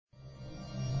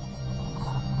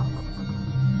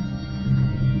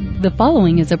The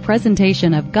following is a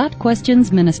presentation of Got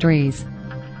Questions Ministries.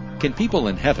 Can people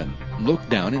in heaven look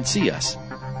down and see us?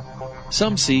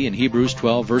 Some see in Hebrews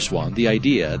 12 verse 1 the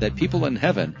idea that people in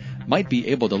heaven might be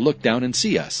able to look down and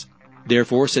see us.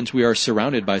 Therefore, since we are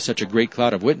surrounded by such a great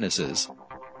cloud of witnesses,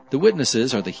 the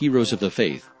witnesses are the heroes of the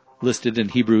faith, listed in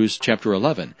Hebrews chapter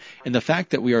 11, and the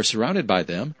fact that we are surrounded by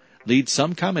them leads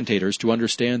some commentators to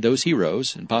understand those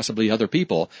heroes, and possibly other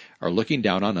people, are looking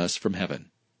down on us from heaven.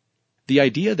 The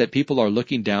idea that people are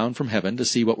looking down from heaven to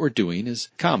see what we're doing is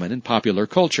common in popular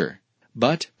culture.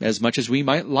 But, as much as we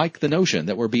might like the notion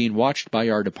that we're being watched by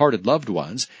our departed loved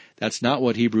ones, that's not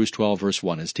what Hebrews 12 verse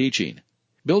 1 is teaching.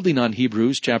 Building on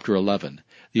Hebrews chapter 11,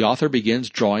 the author begins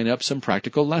drawing up some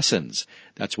practical lessons.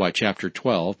 That's why chapter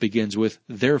 12 begins with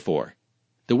therefore.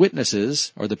 The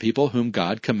witnesses are the people whom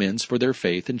God commends for their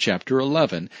faith in chapter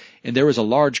 11, and there is a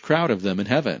large crowd of them in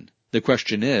heaven. The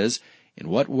question is, in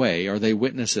what way are they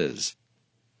witnesses?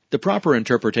 The proper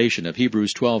interpretation of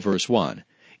Hebrews 12 verse 1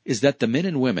 is that the men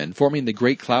and women forming the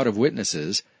great cloud of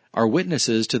witnesses are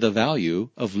witnesses to the value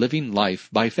of living life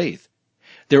by faith.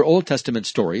 Their Old Testament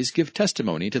stories give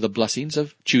testimony to the blessings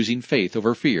of choosing faith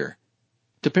over fear.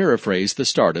 To paraphrase the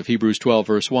start of Hebrews 12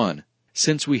 verse 1,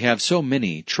 since we have so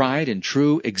many tried and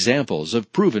true examples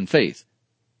of proven faith.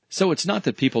 So it's not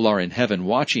that people are in heaven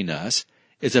watching us,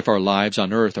 as if our lives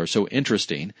on earth are so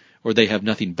interesting, or they have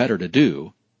nothing better to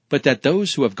do, but that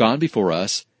those who have gone before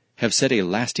us have set a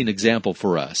lasting example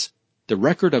for us. The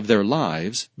record of their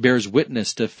lives bears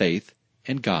witness to faith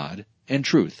and God and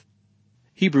truth.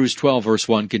 Hebrews 12 verse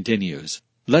 1 continues,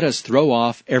 let us throw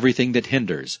off everything that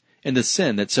hinders, and the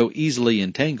sin that so easily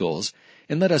entangles,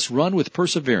 and let us run with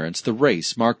perseverance the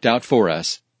race marked out for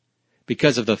us.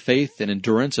 Because of the faith and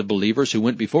endurance of believers who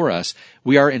went before us,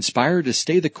 we are inspired to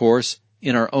stay the course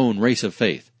in our own race of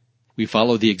faith. We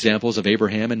follow the examples of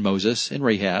Abraham and Moses and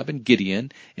Rahab and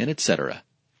Gideon and etc.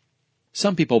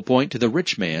 Some people point to the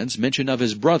rich man's mention of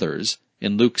his brothers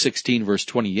in Luke 16 verse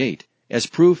 28 as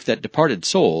proof that departed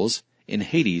souls, in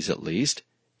Hades at least,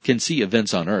 can see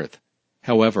events on earth.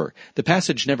 However, the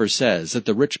passage never says that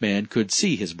the rich man could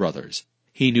see his brothers.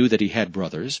 He knew that he had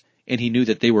brothers, and he knew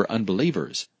that they were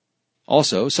unbelievers.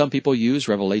 Also, some people use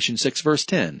Revelation 6 verse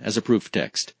 10 as a proof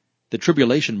text. The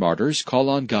tribulation martyrs call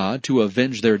on God to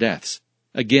avenge their deaths.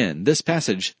 Again, this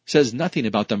passage says nothing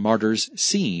about the martyrs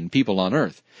seeing people on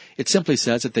earth. It simply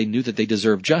says that they knew that they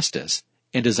deserved justice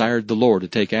and desired the Lord to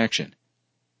take action.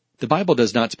 The Bible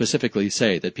does not specifically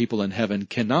say that people in heaven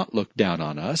cannot look down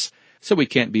on us, so we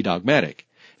can't be dogmatic.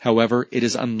 However, it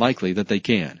is unlikely that they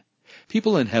can.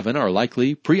 People in heaven are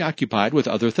likely preoccupied with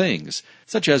other things,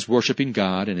 such as worshiping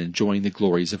God and enjoying the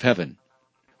glories of heaven.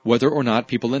 Whether or not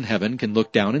people in heaven can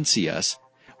look down and see us,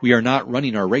 we are not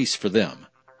running our race for them.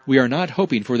 We are not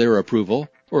hoping for their approval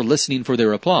or listening for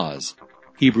their applause.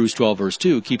 Hebrews 12 verse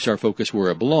 2 keeps our focus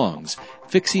where it belongs,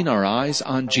 fixing our eyes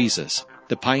on Jesus,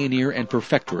 the pioneer and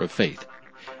perfecter of faith.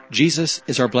 Jesus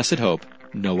is our blessed hope,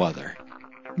 no other.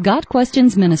 Got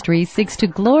Questions Ministry seeks to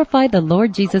glorify the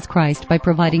Lord Jesus Christ by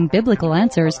providing biblical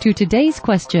answers to today's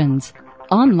questions.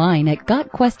 Online at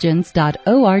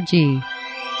GotQuestions.org.